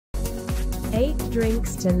8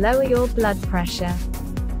 drinks to lower your blood pressure.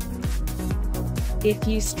 If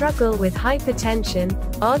you struggle with hypertension,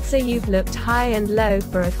 odds are you've looked high and low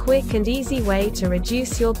for a quick and easy way to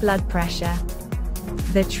reduce your blood pressure.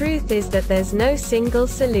 The truth is that there's no single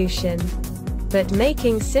solution. But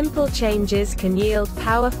making simple changes can yield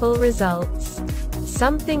powerful results.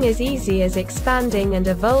 Something as easy as expanding and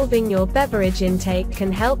evolving your beverage intake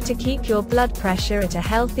can help to keep your blood pressure at a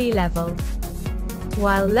healthy level.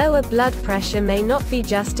 While lower blood pressure may not be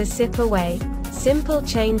just a sip away, simple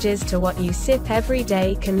changes to what you sip every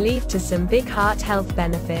day can lead to some big heart health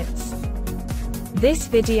benefits. This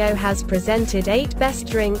video has presented 8 best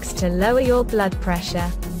drinks to lower your blood pressure.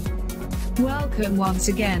 Welcome once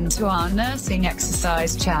again to our Nursing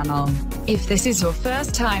Exercise channel. If this is your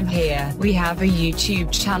first time here, we have a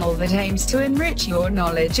YouTube channel that aims to enrich your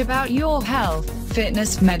knowledge about your health,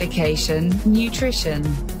 fitness, medication, nutrition,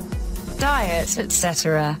 diet,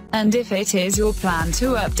 etc. And if it is your plan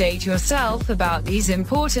to update yourself about these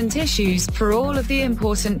important issues for all of the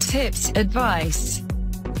important tips, advice,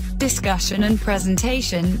 discussion and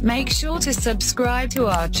presentation, make sure to subscribe to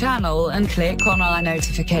our channel and click on our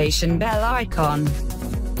notification bell icon.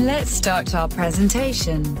 Let's start our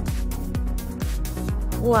presentation.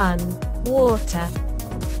 1. Water.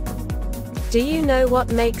 Do you know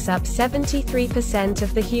what makes up 73%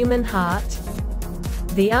 of the human heart?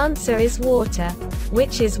 The answer is water,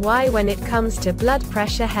 which is why when it comes to blood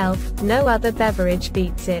pressure health, no other beverage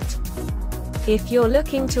beats it. If you're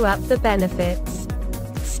looking to up the benefits,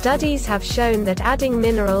 studies have shown that adding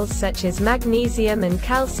minerals such as magnesium and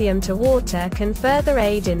calcium to water can further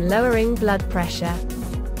aid in lowering blood pressure.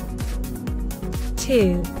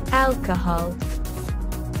 2. Alcohol.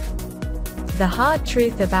 The hard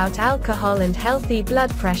truth about alcohol and healthy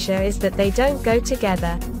blood pressure is that they don't go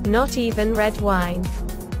together, not even red wine.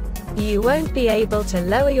 You won't be able to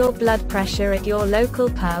lower your blood pressure at your local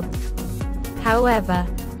pub. However,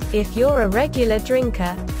 if you're a regular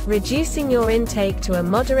drinker, reducing your intake to a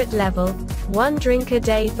moderate level, 1 drink a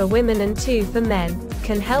day for women and 2 for men,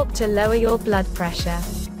 can help to lower your blood pressure.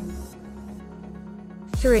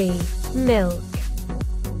 3. Milk.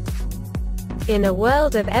 In a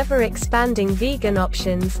world of ever-expanding vegan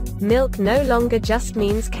options, milk no longer just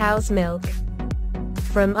means cow's milk.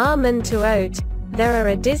 From almond to oat, there are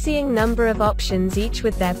a dizzying number of options, each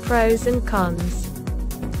with their pros and cons.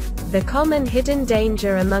 The common hidden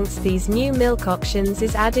danger amongst these new milk options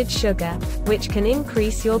is added sugar, which can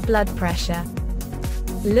increase your blood pressure.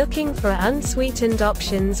 Looking for unsweetened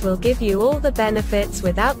options will give you all the benefits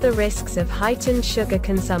without the risks of heightened sugar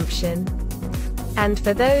consumption. And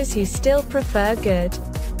for those who still prefer good,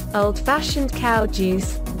 old-fashioned cow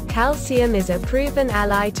juice, calcium is a proven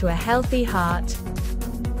ally to a healthy heart.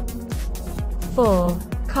 4.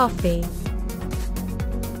 Coffee.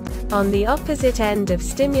 On the opposite end of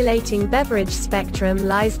stimulating beverage spectrum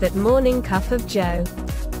lies that morning cup of joe.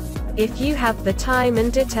 If you have the time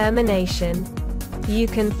and determination, you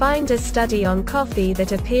can find a study on coffee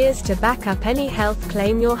that appears to back up any health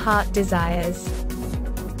claim your heart desires.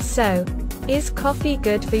 So, is coffee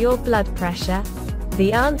good for your blood pressure?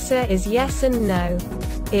 The answer is yes and no.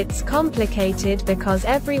 It's complicated because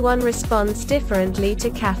everyone responds differently to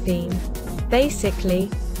caffeine. Basically,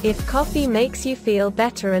 if coffee makes you feel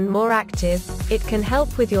better and more active, it can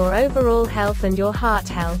help with your overall health and your heart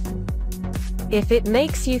health. If it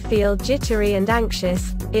makes you feel jittery and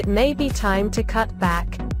anxious, it may be time to cut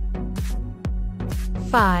back.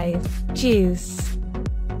 5. Juice.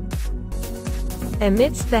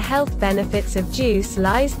 Amidst the health benefits of juice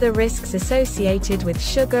lies the risks associated with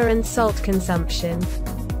sugar and salt consumption.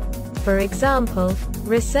 For example,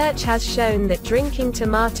 research has shown that drinking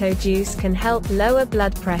tomato juice can help lower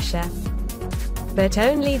blood pressure. But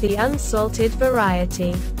only the unsalted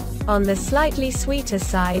variety. On the slightly sweeter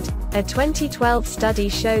side, a 2012 study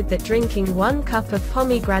showed that drinking 1 cup of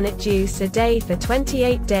pomegranate juice a day for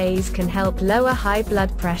 28 days can help lower high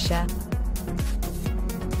blood pressure.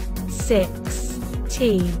 6.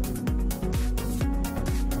 Tea.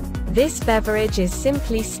 This beverage is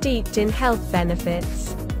simply steeped in health benefits.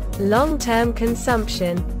 Long-term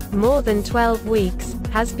consumption, more than 12 weeks,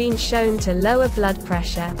 has been shown to lower blood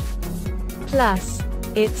pressure. Plus,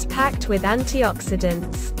 it's packed with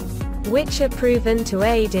antioxidants, which are proven to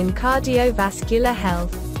aid in cardiovascular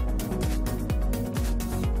health.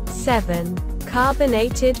 7.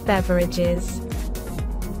 Carbonated beverages.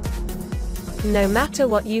 No matter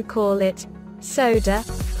what you call it, soda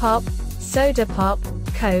pop,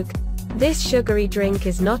 Coke, this sugary drink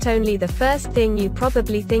is not only the first thing you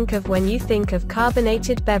probably think of when you think of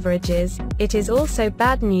carbonated beverages, it is also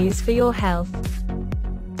bad news for your health.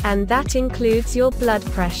 And that includes your blood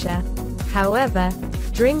pressure. However,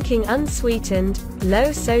 drinking unsweetened,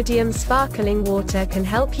 low-sodium sparkling water can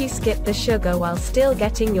help you skip the sugar while still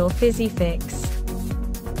getting your fizzy fix.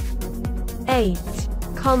 8.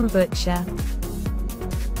 Kombucha.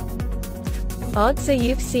 Odds are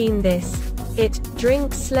you've seen this. It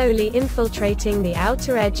drinks slowly infiltrating the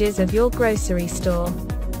outer edges of your grocery store.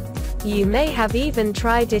 You may have even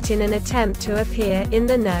tried it in an attempt to appear in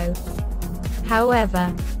the know.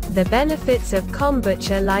 However, the benefits of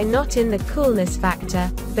kombucha lie not in the coolness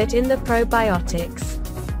factor, but in the probiotics.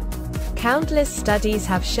 Countless studies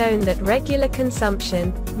have shown that regular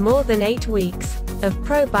consumption, more than 8 weeks, of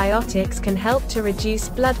probiotics can help to reduce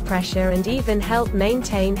blood pressure and even help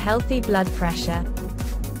maintain healthy blood pressure.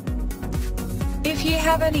 If you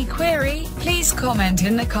have any query, please comment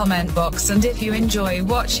in the comment box, and if you enjoy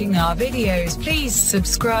watching our videos, please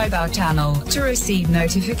subscribe our channel to receive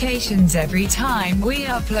notifications every time we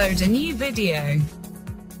upload a new video.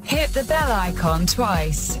 Hit the bell icon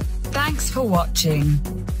twice. Thanks for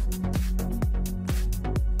watching.